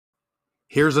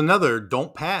Here's another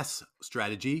don't pass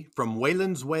strategy from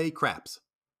Waylon's Way Craps.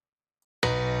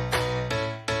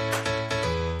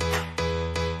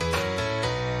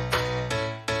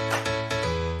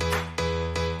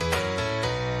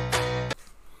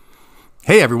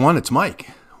 Hey everyone, it's Mike.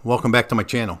 Welcome back to my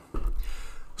channel.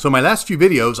 So my last few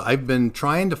videos, I've been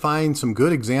trying to find some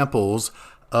good examples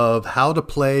of how to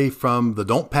play from the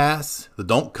don't pass, the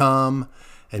don't come,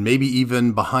 and maybe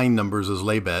even behind numbers as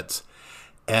lay bets.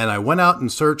 And I went out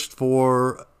and searched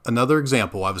for another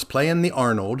example. I was playing the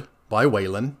Arnold by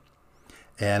Waylon,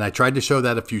 and I tried to show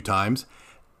that a few times.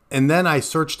 And then I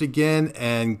searched again,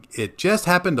 and it just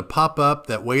happened to pop up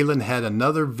that Waylon had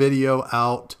another video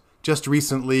out just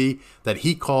recently that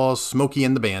he calls Smokey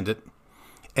and the Bandit.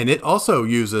 And it also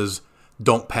uses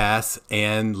don't pass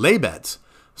and lay bets.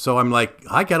 So I'm like,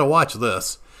 I gotta watch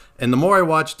this. And the more I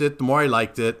watched it, the more I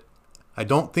liked it. I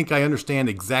don't think I understand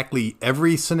exactly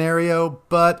every scenario,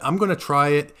 but I'm gonna try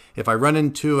it. If I run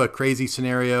into a crazy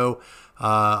scenario,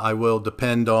 I will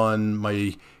depend on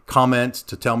my comments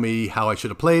to tell me how I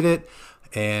should have played it.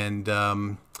 And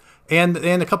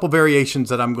a couple variations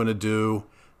that I'm gonna do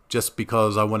just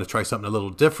because I want to try something a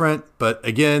little different. But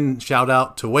again, shout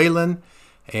out to Waylon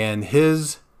and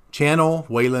his channel,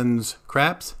 Waylon's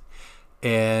Craps.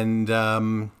 And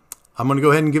I'm going to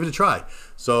go ahead and give it a try.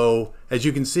 So as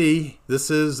you can see, this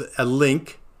is a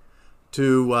link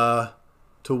to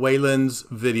Waylon's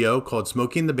video called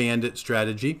Smoking the Bandit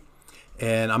Strategy.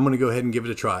 And I'm going to go ahead and give it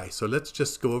a try. So let's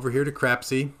just go over here to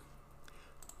Crapsy.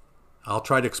 I'll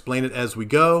try to explain it as we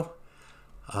go.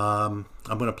 I'm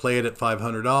going to play it at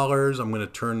 $500. I'm going to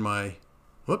turn my,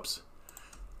 whoops,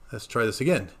 let's try this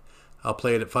again. I'll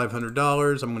play it at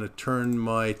 $500. I'm going to turn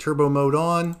my turbo mode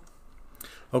on.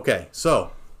 Okay,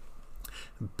 so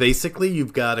basically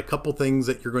you've got a couple things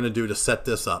that you're going to do to set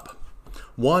this up.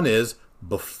 One is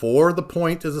before the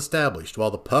point is established,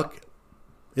 while the puck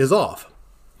is off,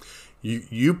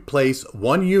 you place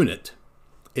 1 unit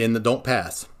in the don't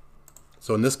pass.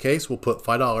 So in this case, we'll put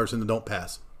 $5 in the don't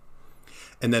pass.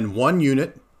 And then 1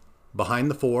 unit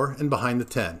behind the 4 and behind the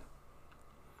 10.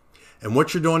 And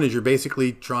what you're doing is you're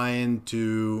basically trying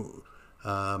to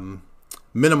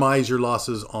minimize your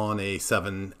losses on a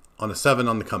 7 on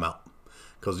the come out.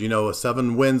 Because you know a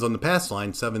 7 wins on the pass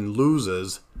line, 7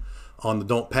 loses on the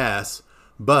don't pass,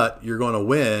 but you're going to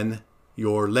win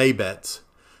your lay bets.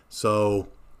 So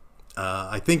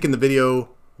I think in the video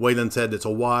Waylon said it's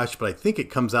a wash, but I think it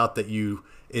comes out that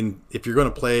if you're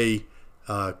going to play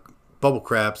bubble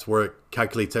craps where it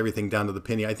calculates everything down to the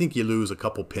penny, I think you lose a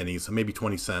couple pennies, maybe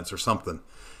 20 cents or something.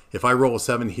 If I roll a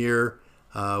 7 here,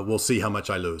 we'll see how much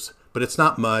I lose. But it's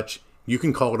not much. You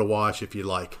can call it a wash if you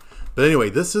like. But anyway,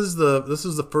 this is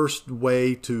the first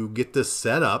way to get this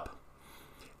set up.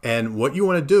 And what you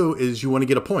want to do is you want to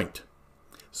get a point.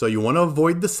 So you want to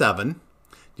avoid the 7.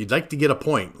 You'd like to get a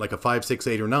point, like a 5, 6,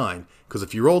 8, or 9. Because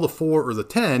if you roll the 4 or the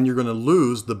 10, you're going to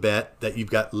lose the bet that you've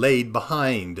got laid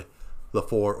behind the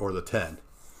 4 or the 10.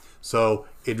 So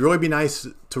it'd really be nice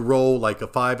to roll like a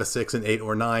 5, a 6, an 8,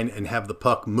 or 9 and have the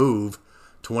puck move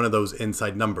to one of those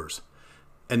inside numbers.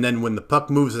 And then when the puck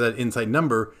moves to that inside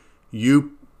number,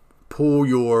 you pull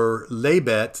your lay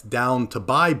bets down to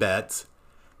buy bets,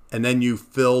 and then you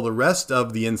fill the rest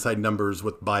of the inside numbers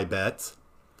with buy bets.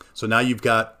 So now you've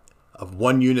got a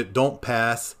 1 unit don't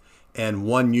pass and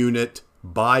 1 unit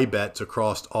buy bets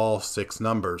across all 6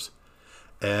 numbers.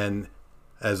 And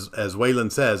as Waylon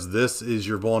says, this is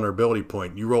your vulnerability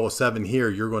point. You roll a 7 here,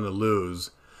 you're going to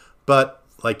lose. But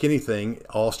like anything,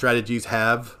 all strategies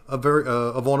have a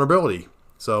vulnerability.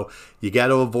 So you got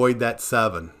to avoid that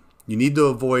 7. You need to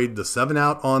avoid the 7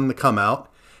 out on the come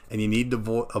out, and you need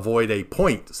to avoid a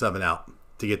point 7 out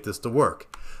to get this to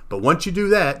work. But once you do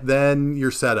that, then you're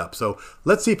set up. So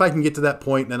let's see if I can get to that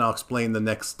point, and then I'll explain the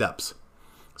next steps.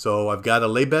 So I've got a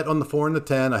lay bet on the 4 and the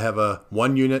 10. I have a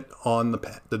 1 unit on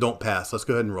the don't pass. Let's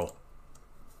go ahead and roll.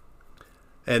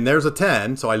 And there's a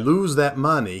 10, so I lose that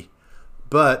money,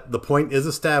 but the point is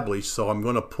established. So I'm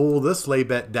going to pull this lay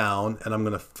bet down, and I'm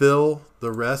going to fill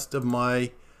the rest of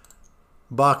my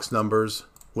box numbers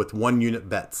with 1 unit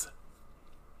bets.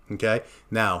 Okay,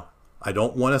 now I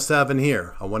don't want a 7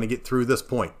 here. I want to get through this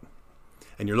point.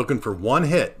 And you're looking for 1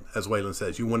 hit, as Waylon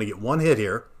says. You want to get 1 hit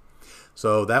here.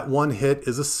 So that 1 hit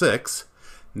is a 6.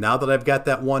 Now that I've got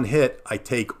that 1 hit, I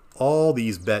take all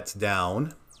these bets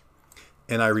down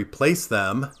and I replace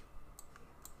them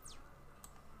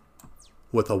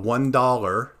with a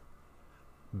 $1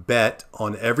 bet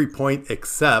on every point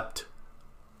except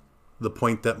the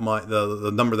point that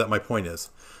the number that my point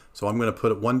is. So I'm going to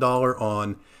put $1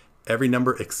 on every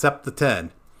number except the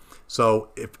 10. So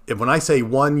if when I say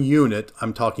 1 unit,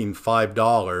 I'm talking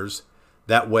 $5.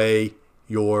 That way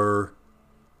your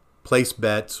place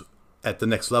bets at the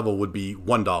next level would be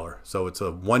 $1. So it's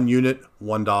a 1 unit,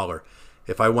 $1.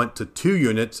 If I went to 2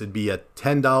 units, it'd be a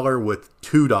 $10 with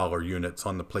 $2 units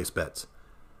on the place bets.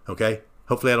 Okay,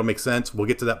 hopefully that'll make sense. We'll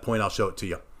get to that point, I'll show it to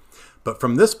you. But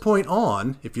from this point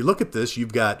on, if you look at this,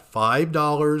 you've got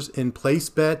 $5 in place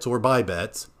bets or buy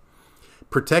bets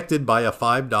protected by a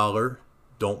 $5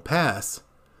 don't pass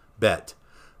bet.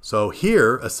 So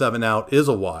here, a 7 out is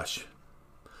a wash.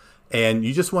 And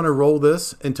you just want to roll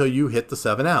this until you hit the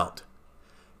 7 out.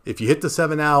 If you hit the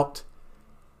 7 out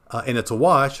and it's a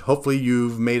wash, hopefully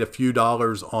you've made a few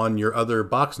dollars on your other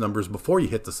box numbers before you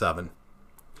hit the 7.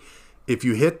 If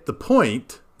you hit the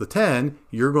point, the 10,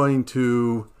 you're going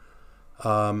to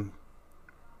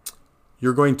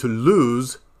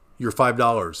lose your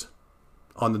 $5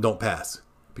 on the don't pass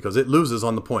because it loses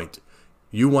on the point.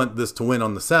 You want this to win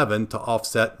on the 7 to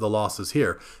offset the losses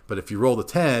here. But if you roll the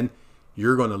 10,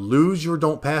 you're going to lose your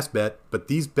don't pass bet, but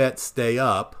these bets stay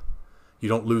up. You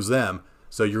don't lose them,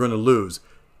 so you're going to lose.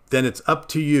 Then it's up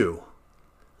to you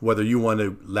whether you want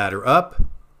to ladder up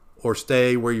or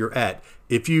stay where you're at.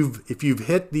 If you've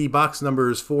hit the box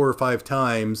numbers 4 or 5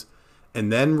 times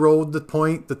and then rolled the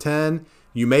point, the 10,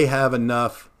 you may have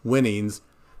enough winnings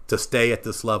to stay at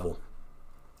this level.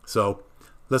 So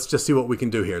let's just see what we can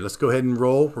do here. Let's go ahead and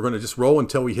roll. We're going to just roll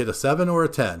until we hit a 7 or a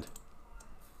 10.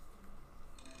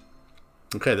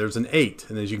 Okay, there's an 8.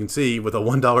 And as you can see, with a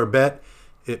 $1 bet,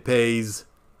 it pays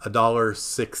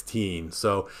 $1.16.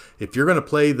 So if you're going to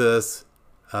play this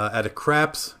at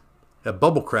a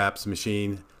bubble craps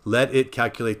machine, let it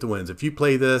calculate the wins. If you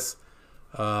play this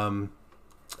at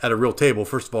a real table,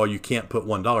 first of all, you can't put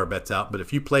 $1 bets out. But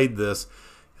if you played this,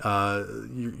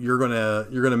 you're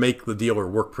gonna make the dealer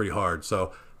work pretty hard.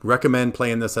 So recommend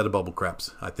playing this at a bubble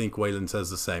craps. I think Waylon says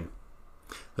the same.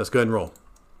 Let's go ahead and roll.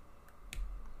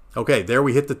 Okay, there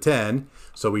we hit the 10,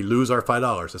 so we lose our $5.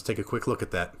 Let's take a quick look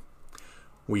at that.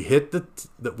 We hit the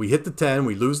 10,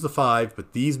 we lose the 5,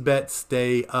 but these bets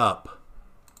stay up.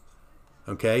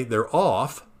 Okay, they're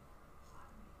off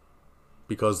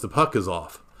because the puck is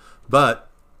off, but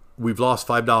we've lost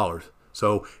 $5.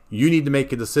 So you need to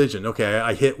make a decision. Okay,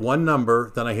 I hit one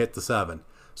number, then I hit the 7.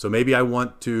 So maybe I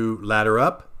want to ladder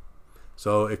up.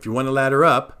 So if you want to ladder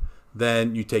up,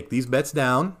 then you take these bets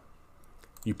down.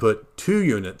 You put 2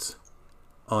 units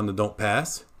on the don't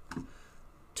pass,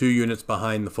 2 units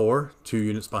behind the 4, 2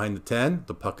 units behind the 10.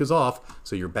 The puck is off,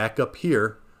 so you're back up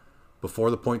here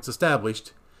before the point's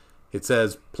established. It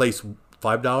says place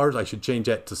 $5. I should change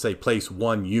that to say place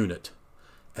 1 unit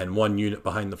and 1 unit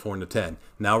behind the 4 and the 10.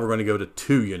 Now we're going to go to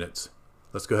 2 units.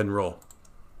 Let's go ahead and roll.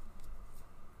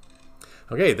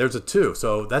 Okay, there's a 2.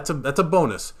 So that's a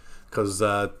bonus because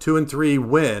 2 and 3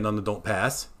 win on the don't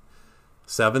pass.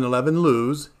 7, 11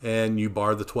 lose, and you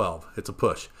bar the 12. It's a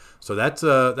push. So that's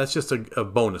just a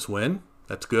bonus win.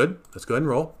 That's good. Let's go ahead and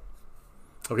roll.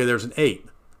 Okay, there's an 8.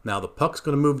 Now the puck's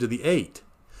going to move to the 8.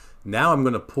 Now I'm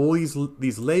going to pull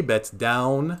these lay bets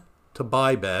down to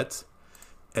buy bets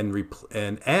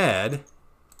and add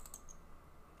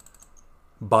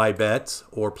buy bets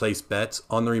or place bets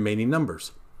on the remaining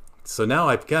numbers. So now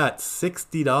I've got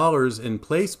 $60 in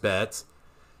place bets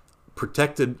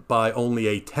protected by only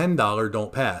a $10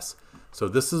 don't pass. So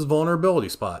this is vulnerability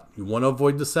spot. You want to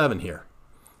avoid the 7 here.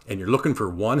 And you're looking for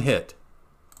 1 hit.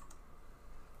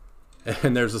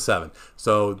 And there's a 7.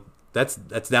 So that's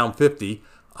down 50.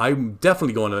 I'm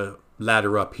definitely going to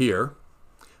ladder up here.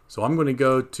 So I'm going to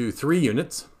go to 3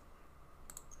 units.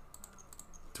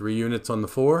 3 units on the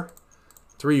 4.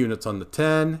 3 units on the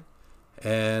 10.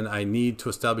 And I need to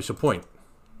establish a point.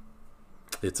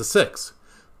 It's a 6.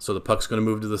 So the puck's going to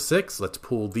move to the 6. Let's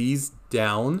pull these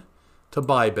down to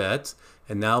buy bets.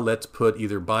 And now let's put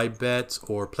either buy bets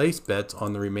or place bets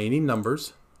on the remaining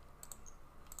numbers.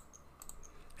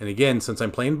 And again, since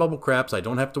I'm playing bubble craps, I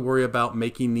don't have to worry about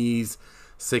making these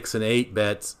 6 and 8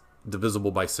 bets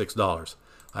divisible by $6.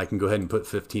 I can go ahead and put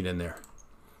 15 in there.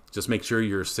 Just make sure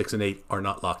your 6 and 8 are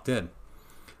not locked in.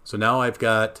 So now I've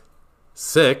got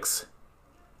 6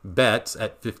 bets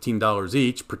at $15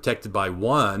 each, protected by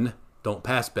 1 don't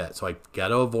pass bet. So I got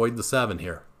to avoid the 7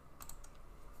 here.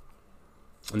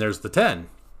 And there's the 10.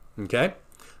 Okay,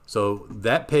 so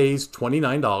that pays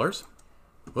 $29.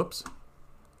 Whoops,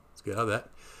 let's get out of that.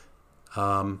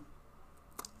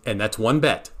 And that's 1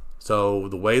 bet. So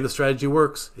the way the strategy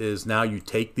works is now you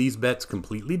take these bets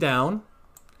completely down.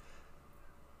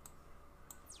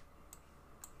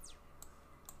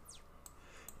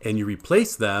 And you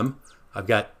replace them. I've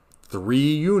got 3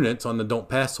 units on the don't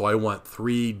pass, so I want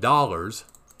 $3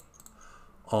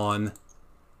 on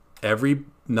every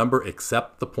number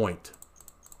except the point.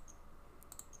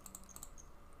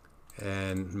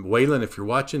 And Waylon, if you're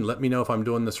watching, let me know if I'm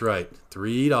doing this right.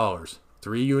 $3.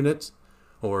 3 units,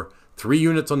 or 3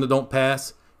 units on the don't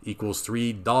pass equals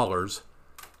 $3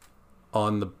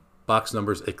 on the box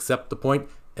numbers except the point.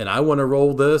 And I want to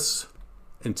roll this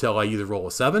until I either roll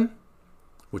a 7,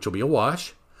 which will be a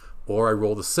wash, or I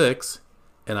roll the 6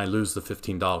 and I lose the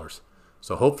 $15.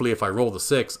 So hopefully if I roll the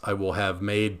 6, I will have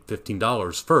made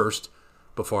 $15 first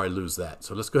before I lose that.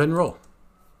 So let's go ahead and roll.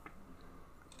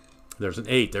 There's an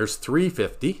 8. There's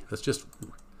 $3.50.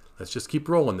 Let's just keep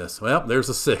rolling this. Well, there's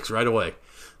a 6 right away.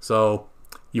 So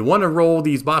you want to roll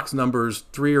these box numbers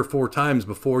 3 or 4 times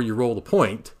before you roll the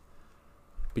point,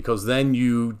 because then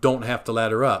you don't have to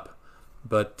ladder up.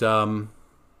 But I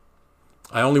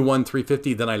only won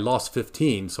 $3.50, then I lost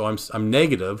 15, so I'm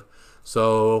negative.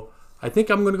 So I think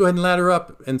I'm going to go ahead and ladder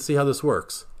up and see how this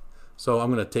works. So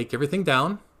I'm going to take everything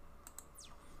down.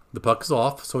 The puck is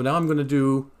off. So now I'm going to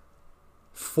do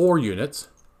 4 units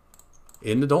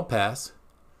in the don't pass.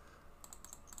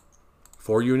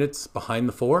 4 units behind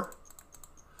the 4.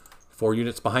 4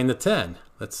 units behind the 10.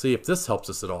 Let's see if this helps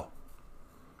us at all.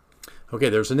 Okay,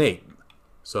 there's an 8.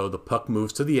 So the puck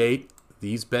moves to the 8.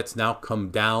 These bets now come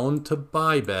down to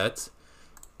buy bets,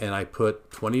 and I put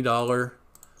 $20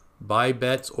 buy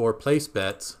bets or place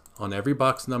bets on every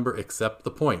box number except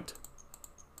the point.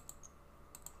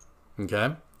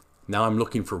 Okay, now I'm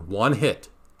looking for 1 hit,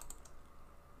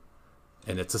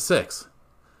 and it's a 6.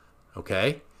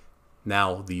 Okay,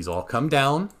 now these all come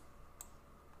down.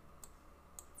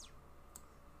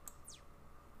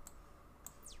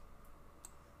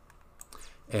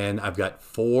 And I've got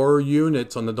 4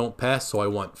 units on the don't pass, so I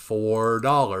want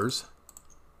 $4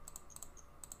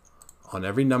 on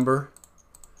every number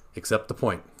except the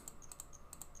point.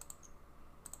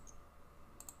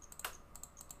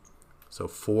 So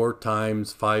 4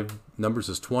 times 5 numbers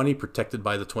is 20, protected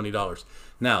by the $20.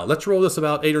 Now, let's roll this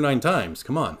about 8 or 9 times.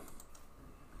 Come on.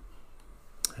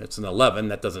 It's an 11.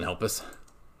 That doesn't help us.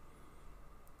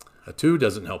 A 2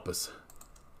 doesn't help us.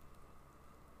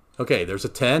 Okay, there's a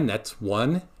 10. That's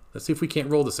 1. Let's see if we can't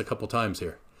roll this a couple times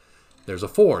here. There's a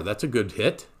 4. That's a good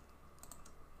hit.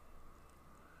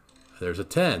 There's a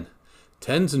 10.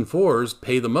 10s and 4s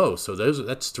pay the most. So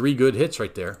that's 3 good hits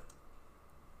right there.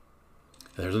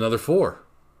 And there's another 4.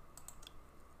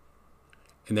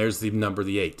 And there's the number,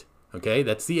 the 8. Okay,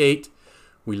 that's the 8.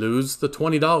 We lose the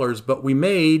 $20, but we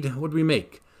made, what did we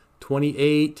make?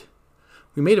 28.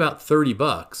 We made about 30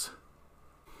 bucks.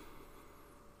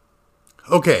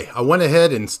 Okay, I went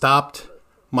ahead and stopped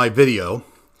my video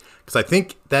because I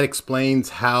think that explains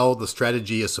how the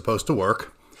strategy is supposed to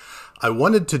work. I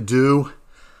wanted to do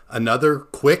another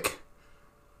quick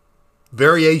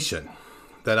variation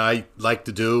that I like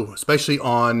to do, especially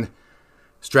on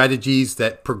strategies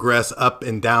that progress up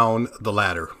and down the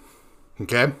ladder.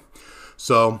 Okay,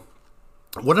 so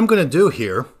what I'm going to do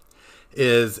here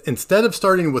is, instead of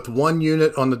starting with 1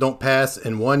 unit on the don't pass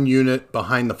and 1 unit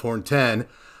behind the 4 and 10,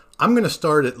 I'm going to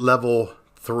start at level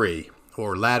 3,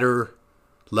 or ladder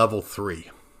level 3.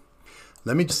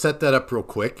 Let me just set that up real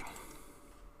quick.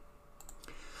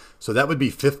 So that would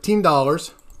be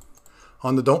 $15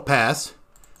 on the don't pass,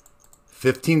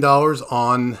 $15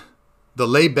 on the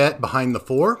lay bet behind the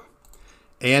 4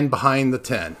 and behind the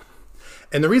 10.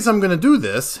 And the reason I'm going to do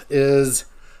this is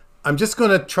I'm just going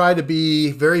to try to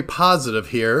be very positive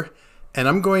here, and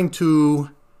I'm going to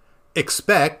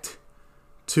expect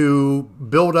to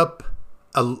build up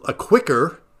a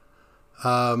quicker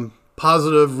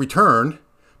positive return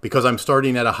because I'm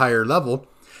starting at a higher level.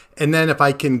 And then if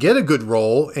I can get a good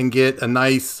roll and get a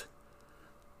nice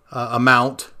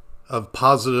amount of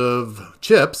positive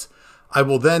chips, I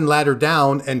will then ladder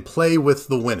down and play with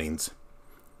the winnings.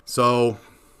 So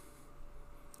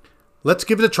let's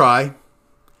give it a try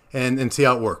and see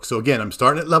how it works. So again, I'm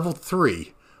starting at level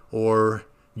 3, or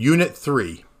unit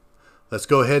 3. Let's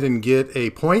go ahead and get a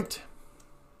point.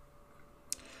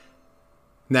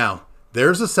 Now,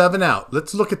 there's a 7 out.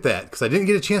 Let's look at that, because I didn't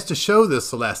get a chance to show this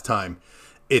the last time.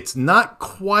 It's not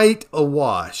quite a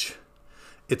wash.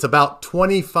 It's about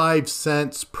 25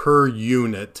 cents per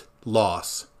unit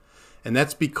loss. And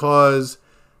that's because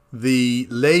the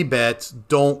lay bets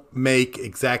don't make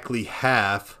exactly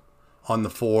half on the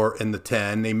 4 and the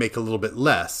 10. They make a little bit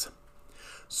less.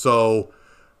 So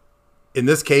in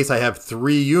this case, I have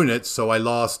 3 units, so I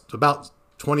lost about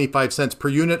 25 cents per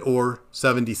unit, or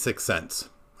 76 cents.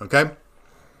 Okay?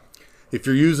 If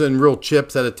you're using real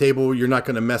chips at a table, you're not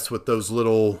going to mess with those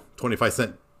little 25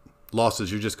 cent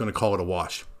losses. You're just going to call it a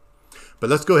wash. But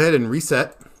let's go ahead and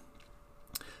reset.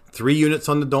 3 units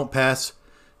on the don't pass,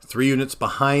 3 units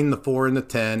behind the 4 and the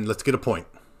 10. Let's get a point.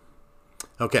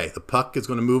 Okay, the puck is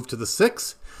going to move to the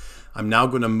 6. I'm now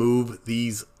going to move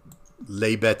these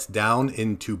lay bets down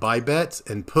into buy bets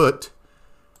and put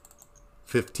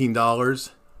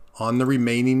 $15 on the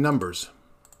remaining numbers.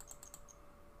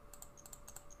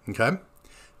 Okay,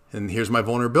 and here's my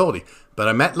vulnerability. But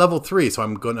I'm at level 3, so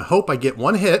I'm going to hope I get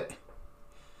one hit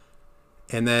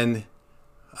and then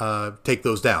take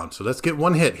those down. So let's get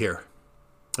one hit here.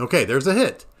 Okay, there's a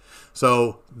hit.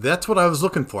 So that's what I was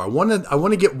looking for. I want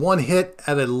to get one hit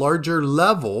at a larger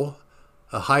level,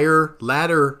 a higher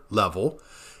ladder level,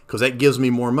 because that gives me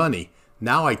more money.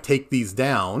 Now I take these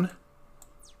down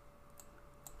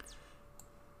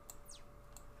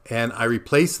and I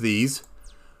replace these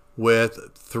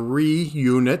with 3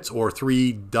 units or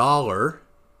 $3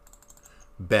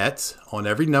 bets on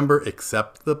every number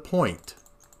except the point.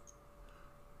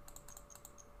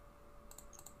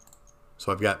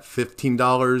 So I've got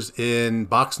 $15 in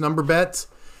box number bets,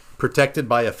 protected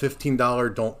by a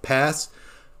 $15 don't pass.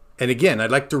 And again,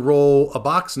 I'd like to roll a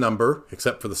box number,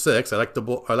 except for the 6. I like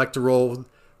to roll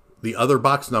the other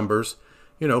box numbers,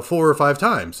 4 or 5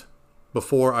 times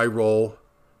before I roll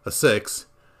a 6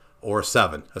 or a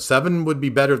 7. A 7 would be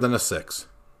better than a 6.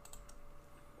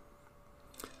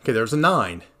 Okay, there's a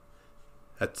 9.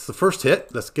 That's the first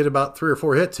hit. Let's get about 3 or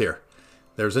 4 hits here.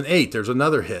 There's an 8. There's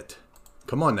another hit.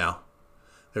 Come on now.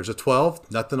 There's a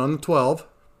 12. Nothing on the 12.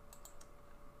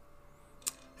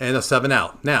 And a 7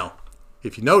 out. Now,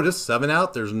 if you notice, 7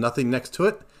 out, there's nothing next to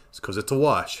it. It's because it's a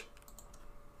wash.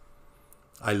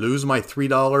 I lose my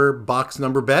 $3 box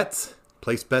number bets,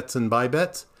 place bets and buy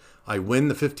bets. I win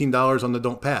the $15 on the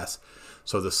don't pass.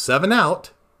 So the 7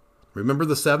 out, remember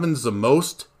the 7's the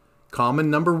most common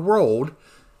number rolled.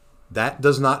 That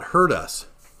does not hurt us.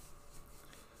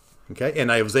 Okay,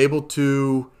 and I was able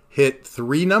to hit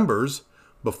 3 numbers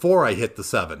before I hit the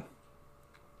 7.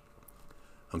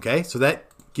 Okay, so that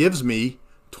gives me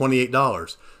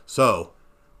 $28. So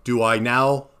do I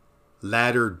now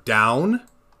ladder down?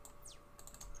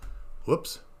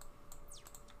 Whoops.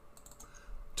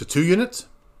 To 2 units?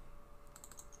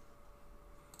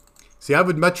 See, I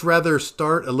would much rather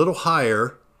start a little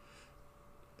higher,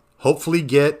 hopefully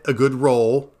get a good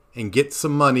roll and get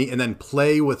some money, and then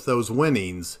play with those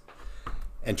winnings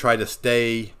and try to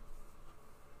stay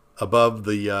above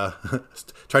the,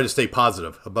 try to stay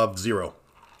positive, above 0.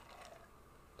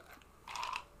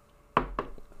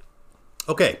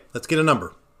 Okay, let's get a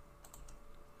number.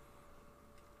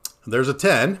 There's a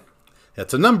 10.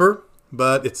 That's a number,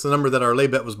 but it's the number that our lay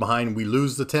bet was behind. We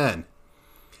lose the 10.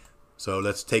 So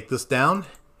let's take this down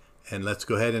and let's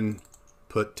go ahead and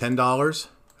put $10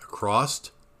 across.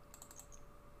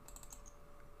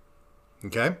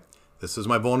 Okay, this is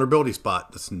my vulnerability spot.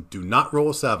 Listen, do not roll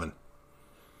a 7.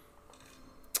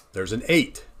 There's an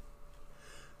 8.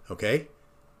 Okay,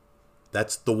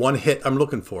 that's the one hit I'm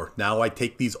looking for. Now I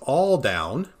take these all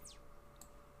down.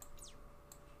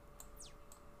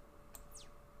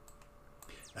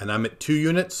 And I'm at 2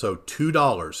 units, so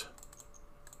 $2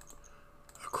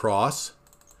 across,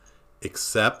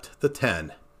 except the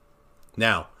 10.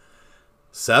 Now,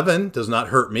 7 does not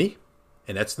hurt me,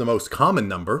 and that's the most common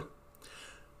number.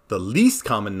 The least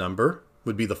common number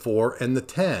would be the 4 and the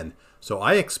 10. So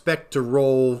I expect to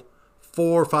roll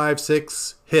 4, 5,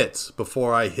 6 hits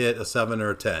before I hit a 7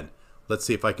 or a 10. Let's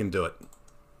see if I can do it.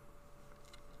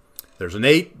 There's an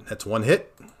 8. That's one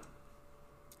hit.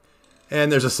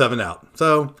 And there's a 7 out.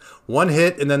 So 1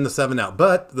 hit and then the 7 out.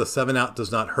 But the 7 out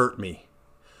does not hurt me.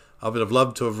 I would have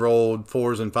loved to have rolled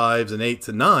 4s and 5s and 8s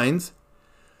and 9s.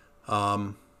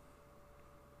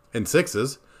 And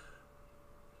 6s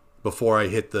before I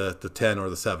hit the 10 or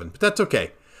the 7. But that's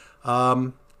okay.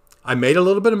 I made a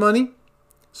little bit of money.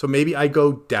 So maybe I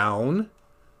go down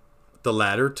the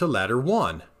ladder to ladder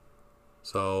 1.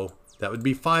 So that would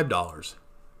be $5.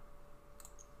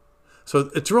 So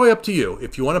it's really up to you.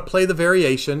 If you want to play the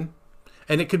variation,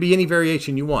 and it could be any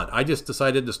variation you want. I just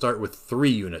decided to start with 3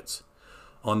 units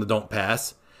on the don't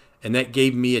pass. And that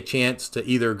gave me a chance to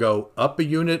either go up a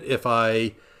unit if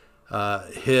I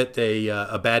hit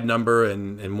a bad number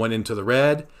and went into the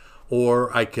red,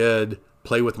 or I could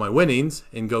play with my winnings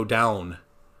and go down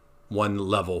 1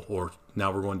 level, or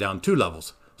now we're going down 2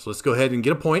 levels. So let's go ahead and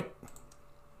get a point.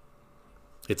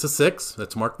 It's a 6.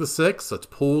 Let's mark the 6. Let's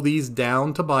pull these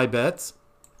down to buy bets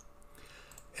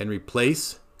and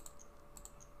replace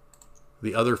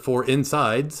the other 4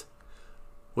 insides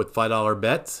with $5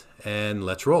 bets, and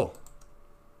let's roll.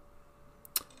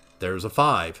 There's a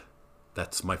 5.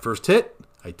 That's my first hit.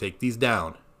 I take these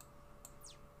down.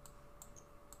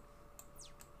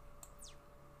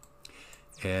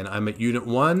 And I'm at unit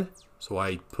 1, so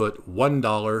I put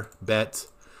 $1 bets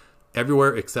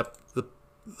everywhere except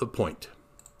the point.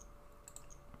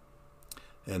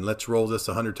 And let's roll this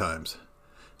 100 times.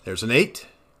 There's an 8.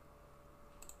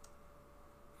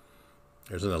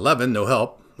 There's an 11, no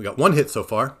help. We got 1 hit so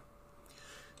far.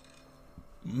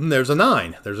 There's a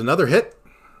 9. There's another hit.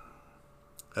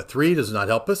 A 3 does not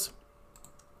help us.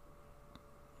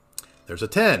 There's a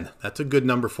 10. That's a good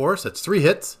number for us. That's 3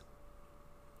 hits.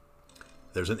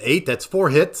 There's an 8. That's 4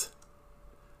 hits.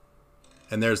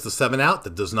 And there's the 7 out.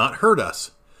 That does not hurt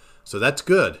us. So that's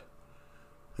good.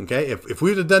 Okay, if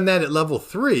we would have done that at level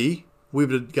 3, we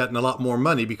would have gotten a lot more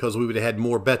money because we would have had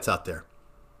more bets out there.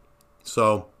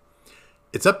 So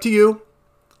it's up to you.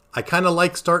 I kind of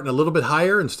like starting a little bit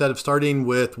higher instead of starting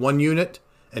with 1 unit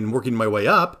and working my way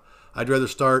up. I'd rather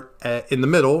start in the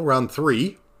middle, around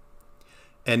 3.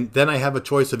 And then I have a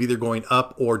choice of either going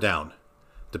up or down,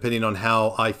 depending on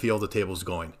how I feel the table's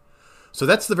going. So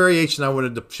that's the variation I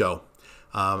wanted to show.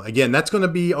 Again, that's going to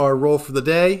be our roll for the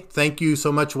day. Thank you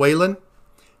so much, Waylon.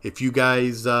 If you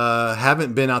guys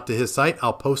haven't been out to his site,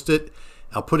 I'll post it.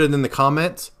 I'll put it in the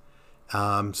comments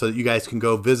so that you guys can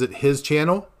go visit his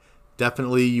channel.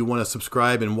 Definitely you want to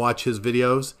subscribe and watch his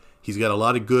videos. He's got a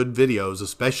lot of good videos,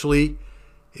 especially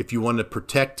if you want to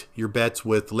protect your bets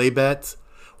with lay bets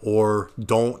or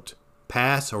don't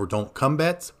pass or don't come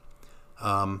bets.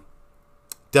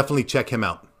 Definitely check him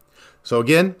out. So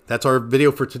again, that's our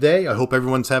video for today. I hope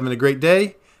everyone's having a great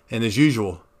day. And as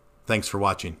usual, thanks for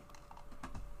watching.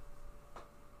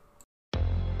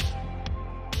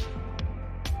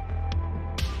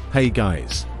 Hey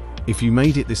guys, if you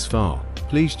made it this far,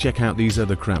 please check out these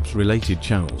other craps related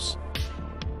channels.